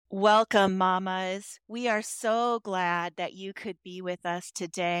Welcome, mamas. We are so glad that you could be with us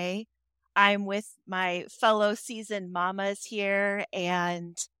today. I'm with my fellow seasoned mamas here,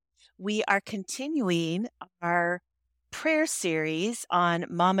 and we are continuing our prayer series on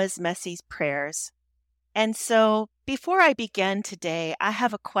Mama's Messy Prayers. And so, before I begin today, I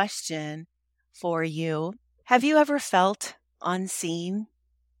have a question for you. Have you ever felt unseen?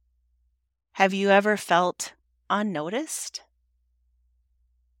 Have you ever felt unnoticed?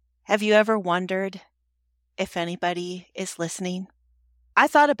 Have you ever wondered if anybody is listening? I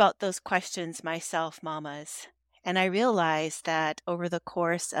thought about those questions myself, mamas, and I realized that over the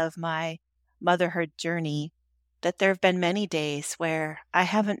course of my motherhood journey, that there have been many days where I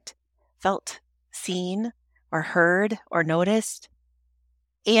haven't felt seen or heard or noticed.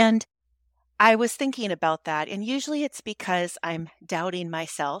 And I was thinking about that, and usually it's because I'm doubting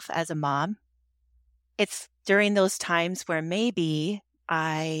myself as a mom. It's during those times where maybe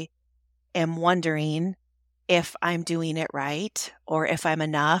I am wondering if I'm doing it right or if I'm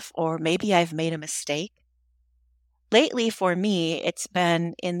enough, or maybe I've made a mistake. Lately, for me, it's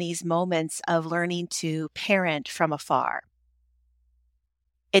been in these moments of learning to parent from afar.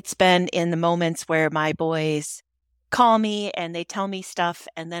 It's been in the moments where my boys call me and they tell me stuff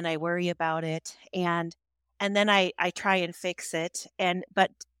and then I worry about it and then I try and fix it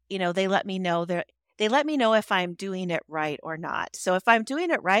but they let me know if I'm doing it right or not. So if I'm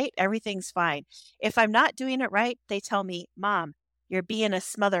doing it right, everything's fine. If I'm not doing it right, they tell me, "Mom, you're being a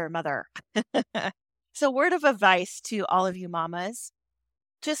smother mother." So word of advice to all of you mamas,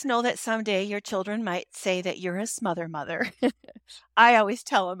 just know that someday your children might say that you're a smother mother. I always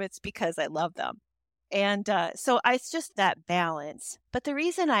tell them it's because I love them. It's just that balance. But the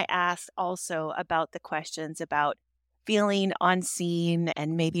reason I asked also about the questions about feeling unseen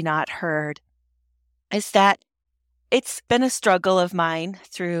and maybe not heard is that it's been a struggle of mine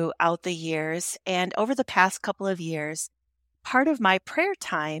throughout the years. And over the past couple of years, part of my prayer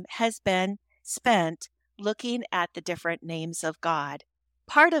time has been spent looking at the different names of God.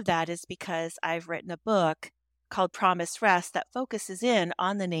 Part of that is because I've written a book called Promised Rest that focuses in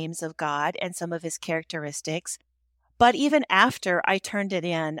on the names of God and some of his characteristics. But even after I turned it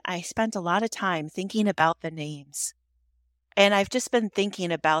in, I spent a lot of time thinking about the names. And I've just been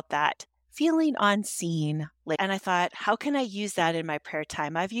thinking about that, feeling unseen. And I thought, how can I use that in my prayer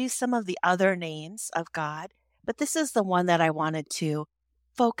time? I've used some of the other names of God, but this is the one that I wanted to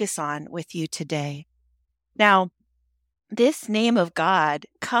focus on with you today. Now, this name of God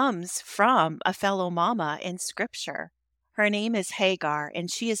comes from a fellow mama in scripture. Her name is Hagar, and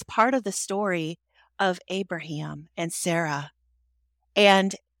she is part of the story of Abraham and Sarah.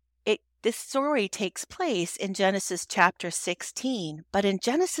 And this story takes place in Genesis chapter 16, but in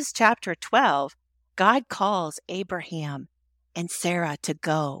Genesis chapter 12, God calls Abraham and Sarah to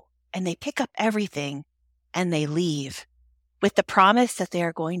go, and they pick up everything and they leave with the promise that they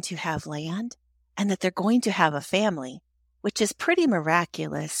are going to have land and that they're going to have a family, which is pretty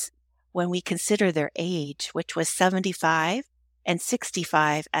miraculous when we consider their age, which was 75 and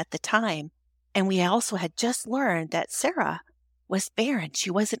 65 at the time. And we also had just learned that Sarah was barren.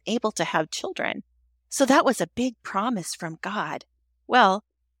 She wasn't able to have children. So that was a big promise from God. Well,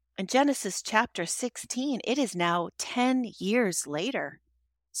 in Genesis chapter 16, it is now 10 years later.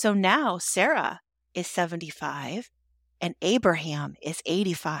 So now Sarah is 75 and Abraham is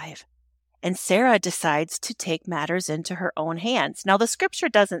 85. And Sarah decides to take matters into her own hands. Now, the scripture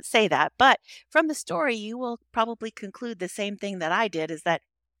doesn't say that, but from the story, you will probably conclude the same thing that I did, is that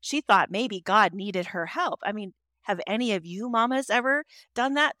she thought maybe God needed her help. I mean, have any of you mamas ever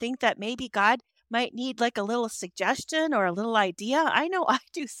done that? Think that maybe God might need like a little suggestion or a little idea? I know I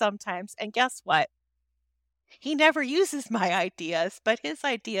do sometimes. And guess what? He never uses my ideas, but his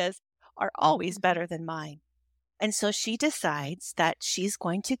ideas are always better than mine. And so she decides that she's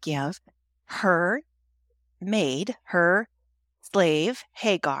going to give her maid, her slave,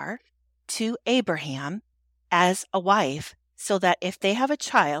 Hagar, to Abraham as a wife, so that if they have a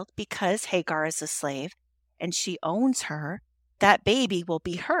child, because Hagar is a slave and she owns her, that baby will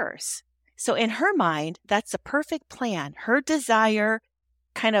be hers. So in her mind, that's a perfect plan. Her desire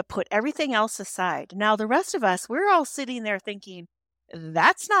kind of put everything else aside. Now, the rest of us, we're all sitting there thinking,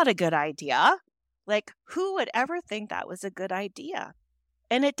 that's not a good idea. Like, who would ever think that was a good idea?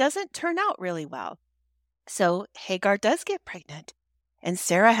 And it doesn't turn out really well. So Hagar does get pregnant, and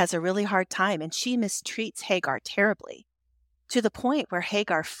Sarah has a really hard time, and she mistreats Hagar terribly, to the point where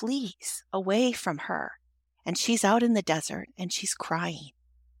Hagar flees away from her, and she's out in the desert, and she's crying.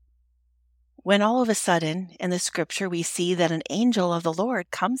 When all of a sudden, in the scripture, we see that an angel of the Lord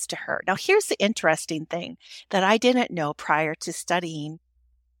comes to her. Now, here's the interesting thing that I didn't know prior to studying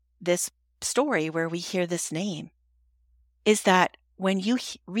this story where we hear this name is that when you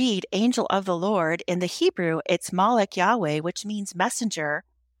read angel of the Lord in the Hebrew, it's Malach Yahweh, which means messenger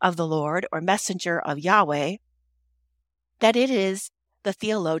of the Lord or messenger of Yahweh, that it is, the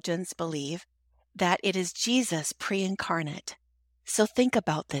theologians believe, that it is Jesus pre-incarnate. So think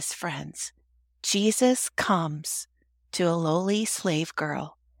about this, friends. Jesus comes to a lowly slave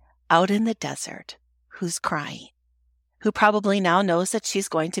girl out in the desert who's crying, who probably now knows that she's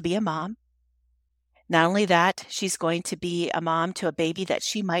going to be a mom. Not only that, she's going to be a mom to a baby that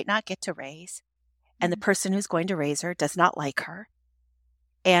she might not get to raise. And the person who's going to raise her does not like her.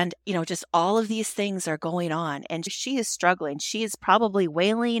 And, just all of these things are going on. And she is struggling. She is probably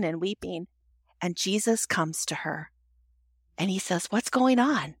wailing and weeping. And Jesus comes to her and he says, "What's going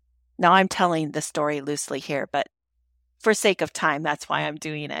on?" Now, I'm telling the story loosely here, but for sake of time, that's why I'm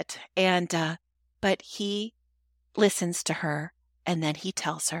doing it. And, but he listens to her and then he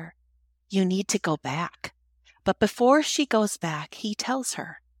tells her, "You need to go back." But before she goes back, he tells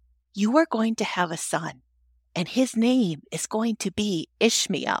her, "You are going to have a son, and his name is going to be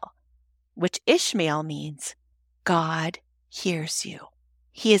Ishmael," which Ishmael means God hears you.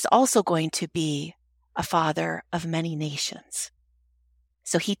 He is also going to be a father of many nations.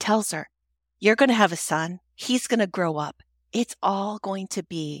 So he tells her, "You're going to have a son. He's going to grow up. It's all going to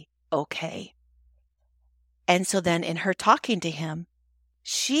be okay." And so then in her talking to him,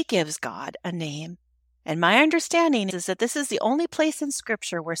 she gives God a name. And my understanding is that this is the only place in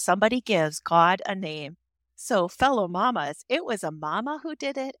Scripture where somebody gives God a name. So, fellow mamas, it was a mama who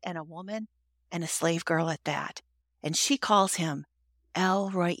did it, and a woman, and a slave girl at that. And she calls him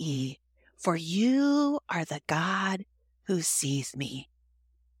El Roi, for you are the God who sees me.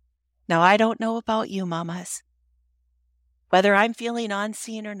 Now, I don't know about you, mamas. Whether I'm feeling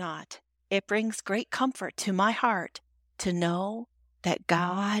unseen or not, it brings great comfort to my heart to know that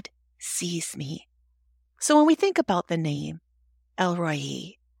God sees me. So when we think about the name El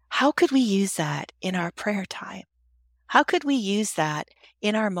Roi, how could we use that in our prayer time? How could we use that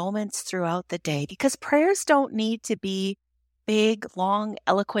in our moments throughout the day? Because prayers don't need to be big, long,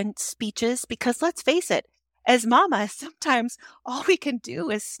 eloquent speeches, because let's face it, as mamas, sometimes all we can do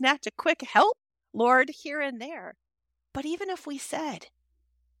is snatch a quick "help, Lord," here and there. But even if we said,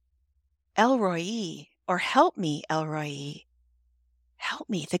 El Roi, or "Help me, El Roi," help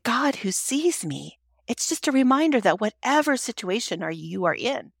me, the God who sees me. It's just a reminder that whatever situation you are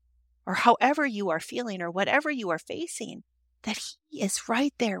in, or however you are feeling, or whatever you are facing, that he is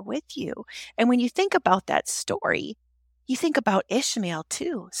right there with you. And when you think about that story, you think about Ishmael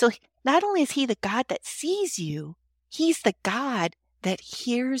too. So not only is he the God that sees you, he's the God that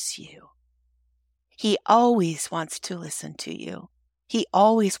hears you. He always wants to listen to you. He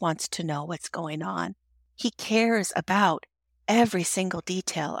always wants to know what's going on. He cares about every single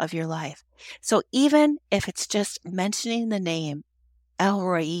detail of your life. So even if it's just mentioning the name El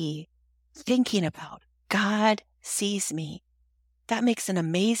Roi, thinking about God sees me, that makes an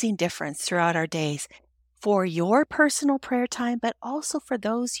amazing difference throughout our days for your personal prayer time, but also for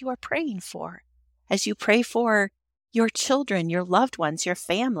those you are praying for. As you pray for your children, your loved ones, your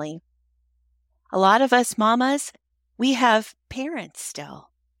family. A lot of us mamas, we have parents still.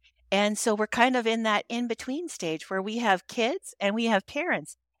 And so we're kind of in that in-between stage where we have kids and we have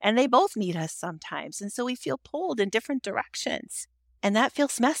parents, and they both need us sometimes. And so we feel pulled in different directions. And that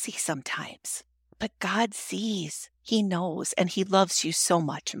feels messy sometimes. But God sees, he knows, and he loves you so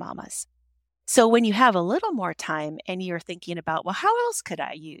much, mamas. So when you have a little more time and you're thinking about, well, how else could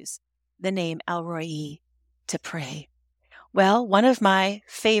I use the name El Roi to pray? Well, one of my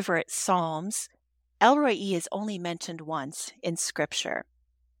favorite Psalms, El Roi is only mentioned once in Scripture.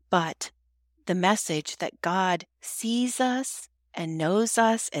 But the message that God sees us and knows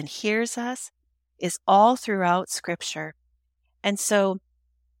us and hears us is all throughout Scripture. And so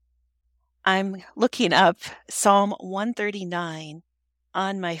I'm looking up Psalm 139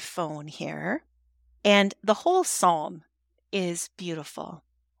 on my phone here. And the whole psalm is beautiful,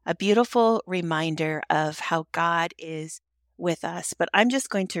 a beautiful reminder of how God is with us. But I'm just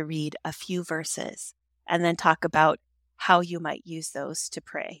going to read a few verses and then talk about how you might use those to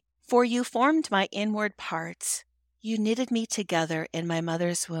pray. For you formed my inward parts. You knitted me together in my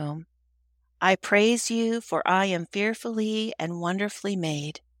mother's womb. I praise you, for I am fearfully and wonderfully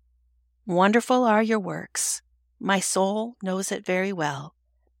made. Wonderful are your works. My soul knows it very well.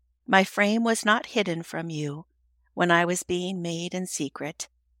 My frame was not hidden from you when I was being made in secret,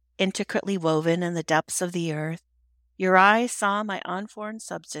 intricately woven in the depths of the earth. Your eyes saw my unformed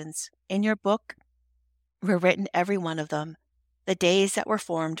substance. In your book were written every one of them, the days that were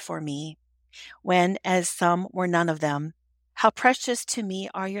formed for me, when as some were none of them. How precious to me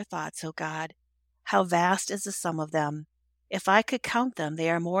are your thoughts, O God. How vast is the sum of them. If I could count them, they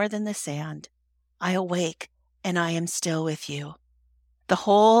are more than the sand. I awake, and I am still with you. The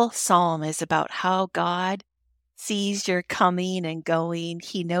whole psalm is about how God sees your coming and going.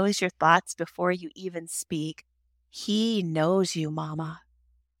 He knows your thoughts before you even speak. He knows you, Mama.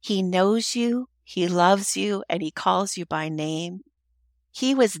 He knows you, He loves you, and He calls you by name.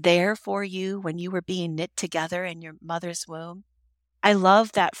 He was there for you when you were being knit together in your mother's womb. I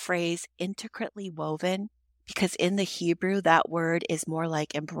love that phrase, intricately woven, because in the Hebrew, that word is more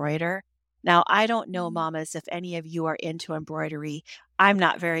like embroider. Now, I don't know, mamas, if any of you are into embroidery. I'm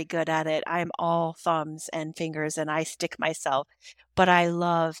not very good at it. I'm all thumbs and fingers, and I stick myself. But I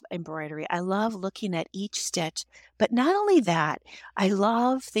love embroidery. I love looking at each stitch. But not only that, I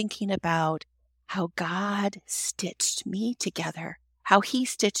love thinking about how God stitched me together, how He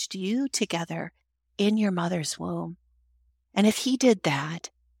stitched you together in your mother's womb. And if He did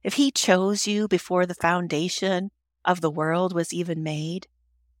that, if He chose you before the foundation of the world was even made,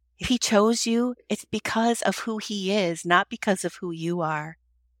 if He chose you, it's because of who He is, not because of who you are.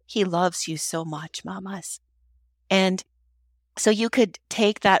 He loves you so much, mamas. And so you could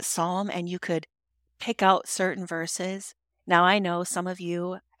take that psalm and you could pick out certain verses. Now, I know some of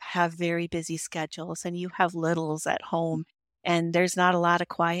you have very busy schedules and you have littles at home, and there's not a lot of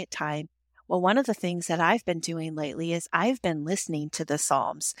quiet time. Well, one of the things that I've been doing lately is I've been listening to the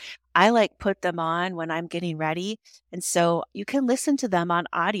Psalms. I put them on when I'm getting ready. And so you can listen to them on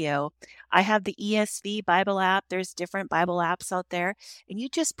audio. I have the ESV Bible app. There's different Bible apps out there. And you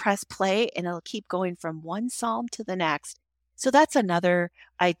just press play and it'll keep going from one Psalm to the next. So that's another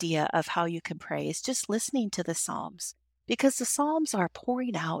idea of how you can pray, is just listening to the Psalms, because the Psalms are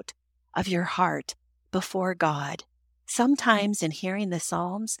pouring out of your heart before God. Sometimes in hearing the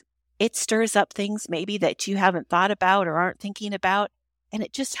Psalms, it stirs up things maybe that you haven't thought about or aren't thinking about, and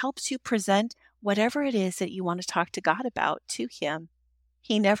it just helps you present whatever it is that you want to talk to God about to Him.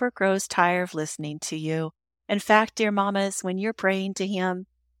 He never grows tired of listening to you. In fact, dear mamas, when you're praying to Him,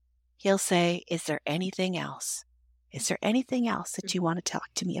 He'll say, is there anything else? Is there anything else that you want to talk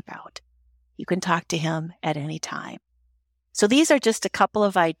to me about? You can talk to Him at any time. So these are just a couple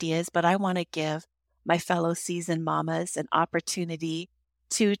of ideas, but I want to give my fellow seasoned mamas an opportunity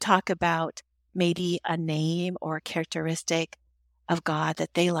to talk about maybe a name or a characteristic of God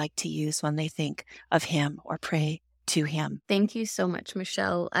that they like to use when they think of Him or pray to Him. Thank you so much,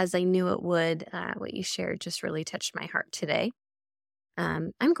 Michelle. As I knew it would, what you shared just really touched my heart today.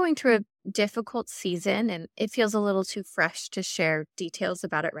 I'm going through a difficult season, and it feels a little too fresh to share details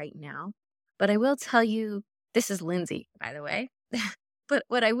about it right now. But I will tell you, this is Lindsay, by the way. But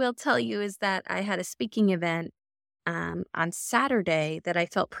what I will tell you is that I had a speaking event on Saturday that I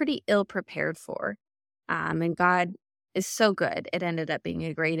felt pretty ill prepared for. And God is so good. It ended up being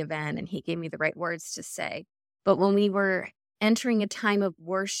a great event, and He gave me the right words to say. But when we were entering a time of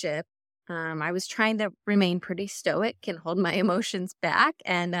worship, I was trying to remain pretty stoic and hold my emotions back.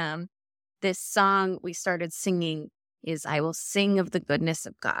 And this song we started singing is I Will Sing of the Goodness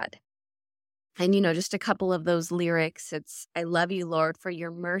of God. And, just a couple of those lyrics. It's, I love you, Lord, for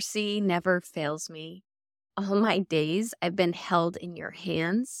your mercy never fails me. All my days I've been held in your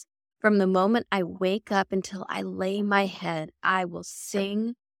hands. From the moment I wake up until I lay my head, I will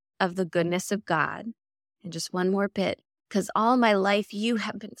sing of the goodness of God. And just one more bit, because all my life you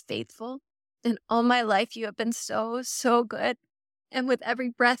have been faithful, and all my life you have been so, so good. And with every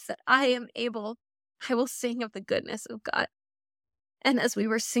breath that I am able, I will sing of the goodness of God. And as we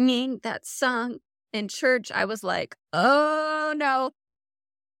were singing that song in church, I was like, oh no,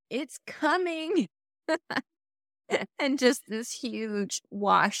 it's coming. And just this huge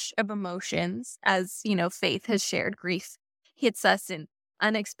wash of emotions as, Faith has shared, grief hits us in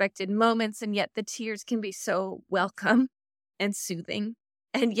unexpected moments, and yet the tears can be so welcome and soothing.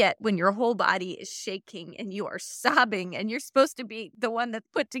 And yet when your whole body is shaking and you are sobbing and you're supposed to be the one that's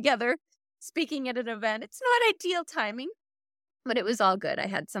put together speaking at an event, it's not ideal timing, but it was all good. I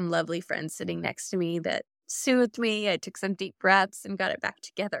had some lovely friends sitting next to me that soothed me. I took some deep breaths and got it back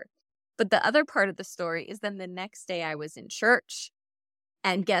together. But the other part of the story is then the next day I was in church,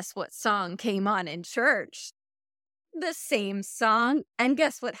 and guess what song came on in church? The same song. And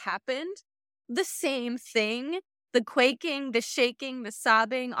guess what happened? The same thing. The quaking, the shaking, the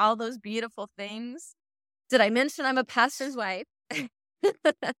sobbing, all those beautiful things. Did I mention I'm a pastor's wife?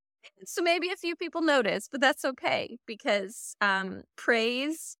 So maybe a few people noticed, but that's okay, because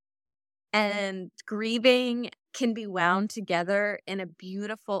praise and grieving can be wound together in a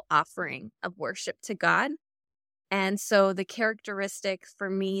beautiful offering of worship to God. And so the characteristic for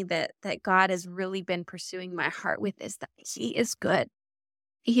me that God has really been pursuing my heart with is that he is good.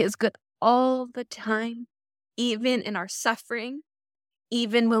 He is good all the time, even in our suffering,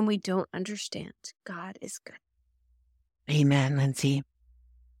 even when we don't understand. God is good. Amen, Lindsay.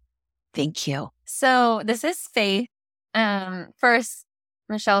 Thank you. So this is Faith. First,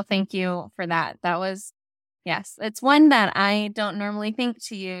 Michelle, thank you for that. That was, yes, it's one that I don't normally think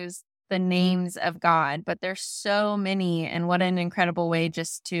to use the names of God, but there's so many, and what an incredible way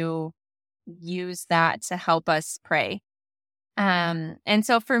just to use that to help us pray. And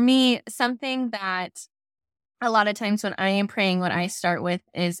so for me, something that a lot of times when I am praying, what I start with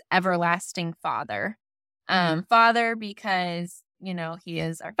is everlasting Father. Father, because, he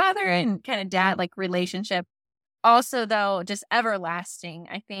is our father and kind of dad, like relationship. Also, though, just everlasting.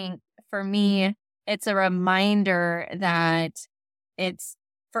 I think for me, it's a reminder that it's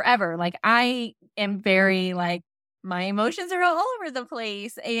forever. Like I am very my emotions are all over the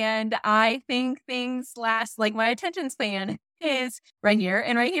place, and I think things last. Like my attention span is right here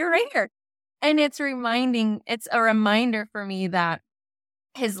and right here, right here. And it's a reminder for me that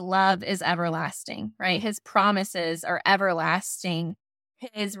his love is everlasting, right? His promises are everlasting.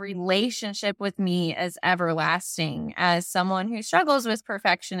 His relationship with me is everlasting. As someone who struggles with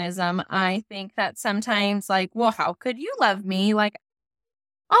perfectionism, I think that sometimes well, how could you love me?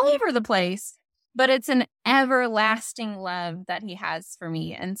 All over the place. But it's an everlasting love that he has for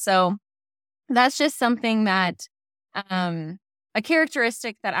me. And so that's just something that, a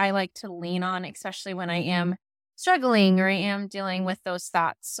characteristic that I like to lean on, especially when I am struggling or I am dealing with those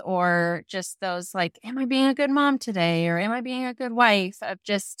thoughts, or just those am I being a good mom today? Or am I being a good wife? Of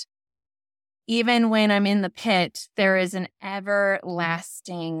just, even when I'm in the pit, there is an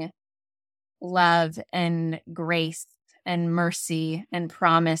everlasting love and grace and mercy and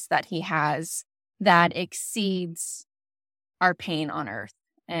promise that he has that exceeds our pain on earth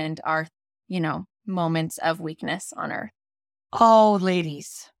and our, moments of weakness on earth. Oh,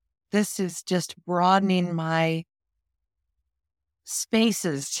 ladies, this is just broadening my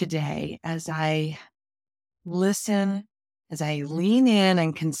spaces today as I listen, as I lean in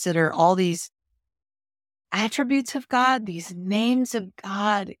and consider all these attributes of God, these names of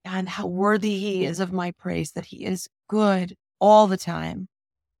God, and how worthy he is of my praise, that he is good all the time,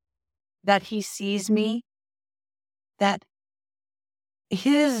 that he sees me, that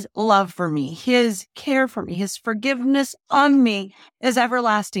his love for me, his care for me, his forgiveness on me is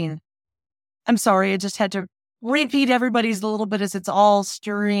everlasting. I'm sorry, I just had to repeat everybody's a little bit as it's all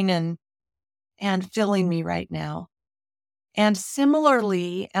stirring and filling me right now. And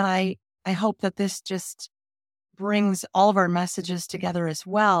similarly, and I hope that this just brings all of our messages together as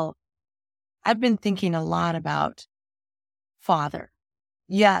well, I've been thinking a lot about Father.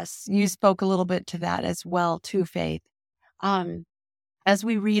 Yes, you spoke a little bit to that as well, too, Faith. As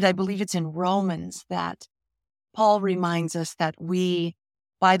we read, I believe it's in Romans, that Paul reminds us that we,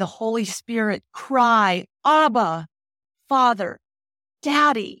 by the Holy Spirit, cry, Abba, Father,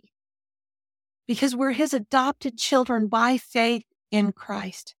 Daddy, because we're his adopted children by faith in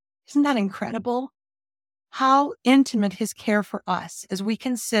Christ. Isn't that incredible? How intimate his care for us as we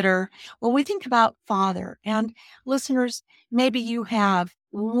consider, when we think about Father. And listeners, maybe you have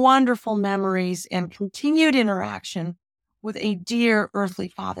wonderful memories and continued interaction with a dear earthly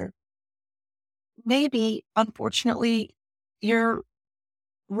father. Maybe, unfortunately, your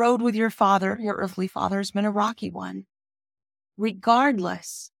road with your father, your earthly father, has been a rocky one.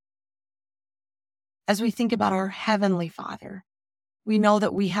 Regardless, as we think about our heavenly Father, we know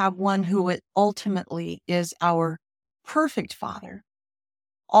that we have one who ultimately is our perfect Father,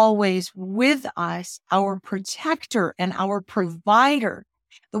 always with us, our protector and our provider,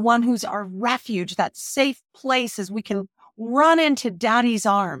 the one who's our refuge, that safe place as we can run into Daddy's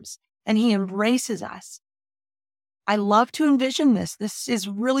arms and he embraces us. I love to envision this. This is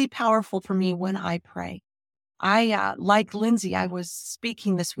really powerful for me when I pray. Like Lindsay, I was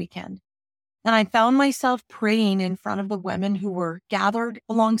speaking this weekend, and I found myself praying in front of the women who were gathered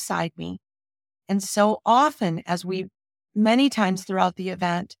alongside me. And so often, as we many times throughout the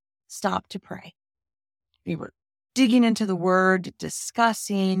event stopped to pray, we were digging into the word,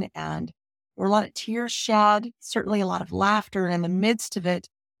 discussing, and there were a lot of tears shed, certainly a lot of laughter. And in the midst of it,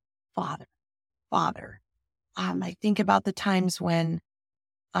 Father, Father. I think about the times when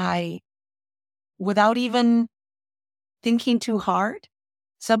I, without even thinking too hard,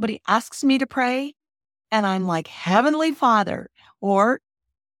 somebody asks me to pray, and I'm like, Heavenly Father, or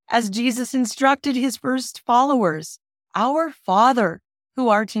as Jesus instructed his first followers, our Father who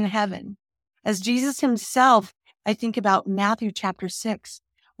art in heaven. As Jesus himself, I think about Matthew chapter 6,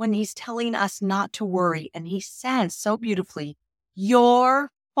 when he's telling us not to worry. And he says so beautifully,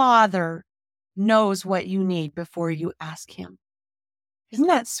 your Father knows what you need before you ask him. Isn't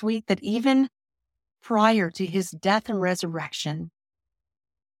that sweet that even prior to his death and resurrection,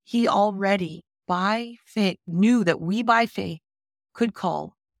 he already by faith knew that we by faith could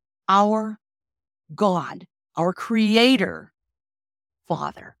call our God, our Creator,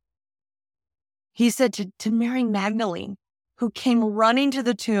 Father. He said to Mary Magdalene, who came running to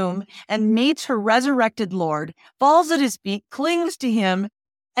the tomb and meets her resurrected Lord, falls at his feet, clings to him,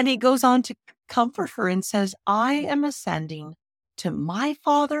 and he goes on to comfort her and says, I am ascending to my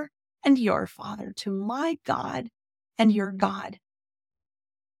Father and your Father, to my God and your God.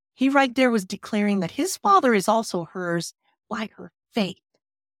 He right there was declaring that his Father is also hers by her faith.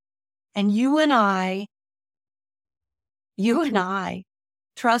 And you and I,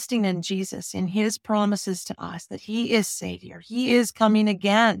 trusting in Jesus, in his promises to us that he is Savior, he is coming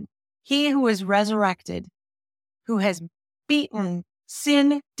again. He who is resurrected, who has beaten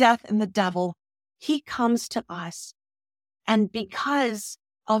sin, death, and the devil, he comes to us. And because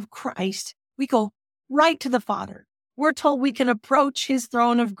of Christ, we go right to the Father. We're told we can approach his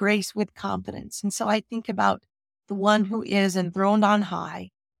throne of grace with confidence. And so I think about the one who is enthroned on high,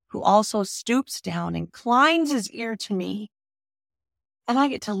 who also stoops down, inclines his ear to me. And I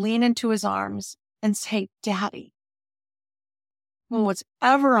get to lean into his arms and say, Daddy, what's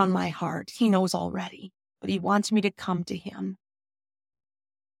ever on my heart, he knows already, but he wants me to come to him.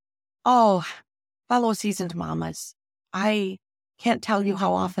 Oh, fellow seasoned mamas, I can't tell you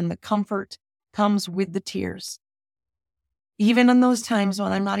how often the comfort comes with the tears. Even in those times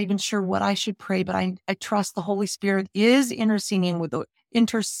when I'm not even sure what I should pray, but I trust the Holy Spirit is interceding with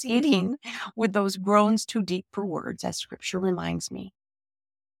those groans too deep for words, as Scripture reminds me,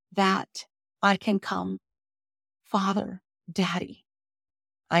 that I can come, Father, Daddy,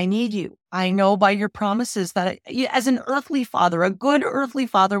 I need you. I know by your promises that as an earthly father, a good earthly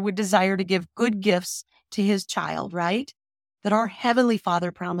father would desire to give good gifts to his child, right? That our Heavenly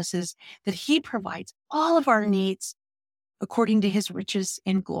Father promises that he provides all of our needs according to his riches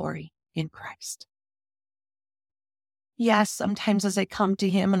in glory in Christ. Yes, sometimes as I come to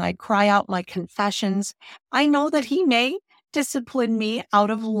him and I cry out my confessions, I know that he may discipline me out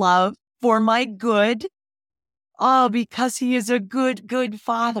of love for my good. Oh, because he is a good, good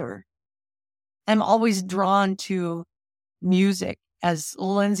father. I'm always drawn to music. As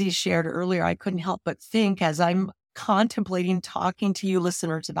Lindsay shared earlier, I couldn't help but think as I'm contemplating talking to you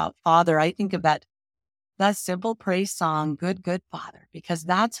listeners about Father, I think of that simple praise song, Good, Good Father, because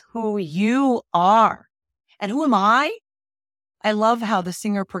that's who you are. And who am I? I love how the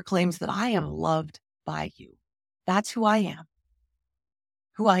singer proclaims that I am loved by you. That's who I am.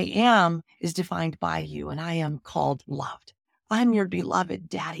 Who I am is defined by you, and I am called loved. I'm your beloved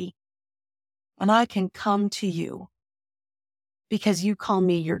Daddy, and I can come to you because you call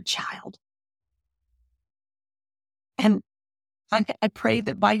me your child. And I pray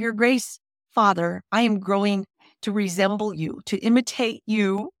that by your grace, Father, I am growing to resemble you, to imitate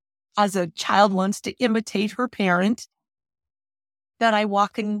you as a child wants to imitate her parent, that I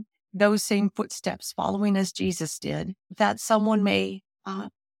walk in those same footsteps, following as Jesus did, that someone may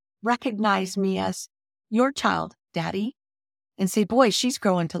recognize me as your child, Daddy, and say, boy, she's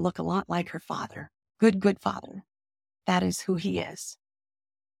growing to look a lot like her father. Good, good Father. That is who he is.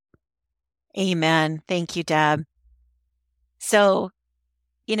 Amen. Thank you, Deb. So,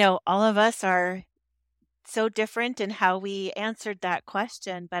 all of us are so different in how we answered that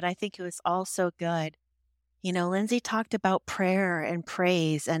question, but I think it was all so good. Lindsay talked about prayer and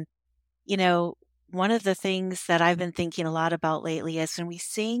praise. And, one of the things that I've been thinking a lot about lately is when we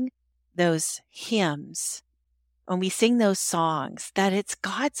sing those hymns, when we sing those songs, that it's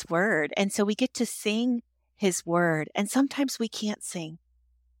God's word. And so we get to sing his word. And sometimes we can't sing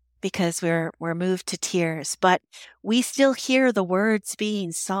because we're moved to tears, but we still hear the words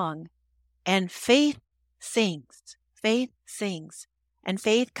being sung. And faith sings, and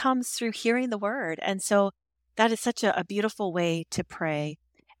faith comes through hearing the word. And so that is such a beautiful way to pray.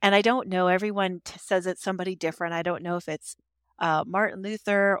 And I don't know, everyone says it's somebody different. I don't know if it's Martin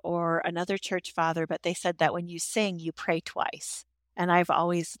Luther or another church father, but they said that when you sing, you pray twice. And I've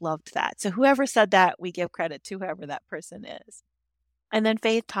always loved that. So whoever said that, we give credit to whoever that person is. And then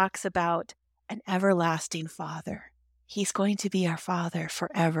faith talks about an everlasting Father. He's going to be our Father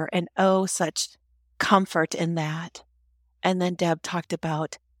forever. And oh, such comfort in that. And then Deb talked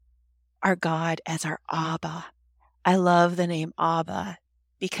about our God as our Abba. I love the name Abba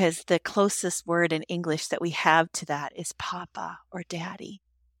because the closest word in English that we have to that is Papa or Daddy.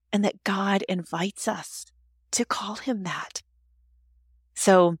 And that God invites us to call him that.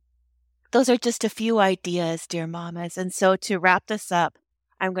 So those are just a few ideas, dear mamas. And so to wrap this up,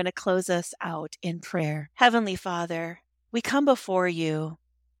 I'm going to close us out in prayer. Heavenly Father, we come before you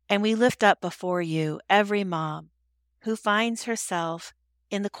and we lift up before you every mom who finds herself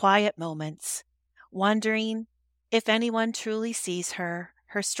in the quiet moments, wondering if anyone truly sees her,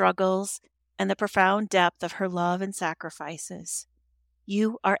 her struggles, and the profound depth of her love and sacrifices.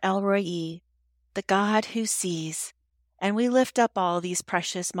 You are El Roi, the God who sees, and we lift up all these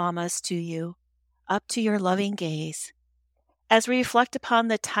precious mamas to you, up to your loving gaze. As we reflect upon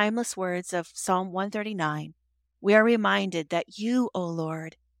the timeless words of Psalm 139, we are reminded that you, O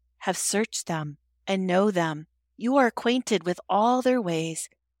Lord, have searched them and know them. You are acquainted with all their ways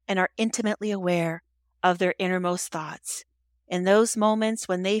and are intimately aware of their innermost thoughts. In those moments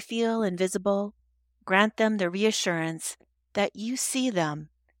when they feel invisible, grant them the reassurance that you see them,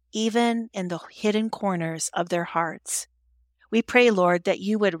 even in the hidden corners of their hearts. We pray, Lord, that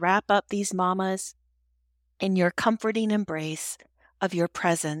you would wrap up these mamas in your comforting embrace of your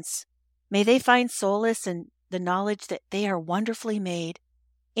presence. May they find solace in the knowledge that they are wonderfully made,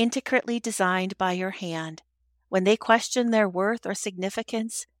 intricately designed by your hand. When they question their worth or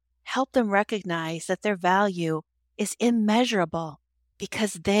significance, help them recognize that their value is immeasurable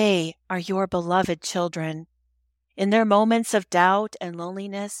because they are your beloved children. In their moments of doubt and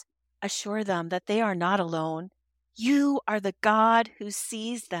loneliness, assure them that they are not alone. You are the God who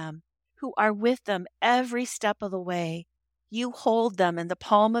sees them, who are with them every step of the way. You hold them in the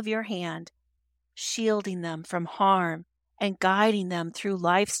palm of your hand, shielding them from harm and guiding them through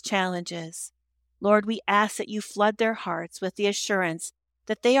life's challenges. Lord, we ask that you flood their hearts with the assurance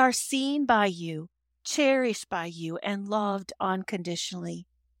that they are seen by you, cherished by you, and loved unconditionally.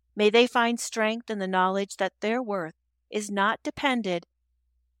 May they find strength in the knowledge that their worth is not dependent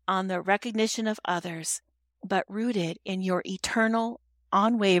on the recognition of others, but rooted in your eternal,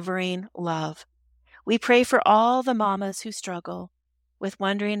 unwavering love. We pray for all the mamas who struggle with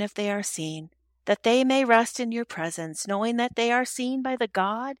wondering if they are seen, that they may rest in your presence, knowing that they are seen by the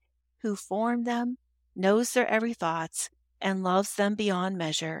God who formed them, knows their every thoughts, and loves them beyond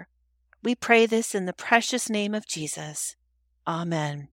measure. We pray this in the precious name of Jesus. Amen.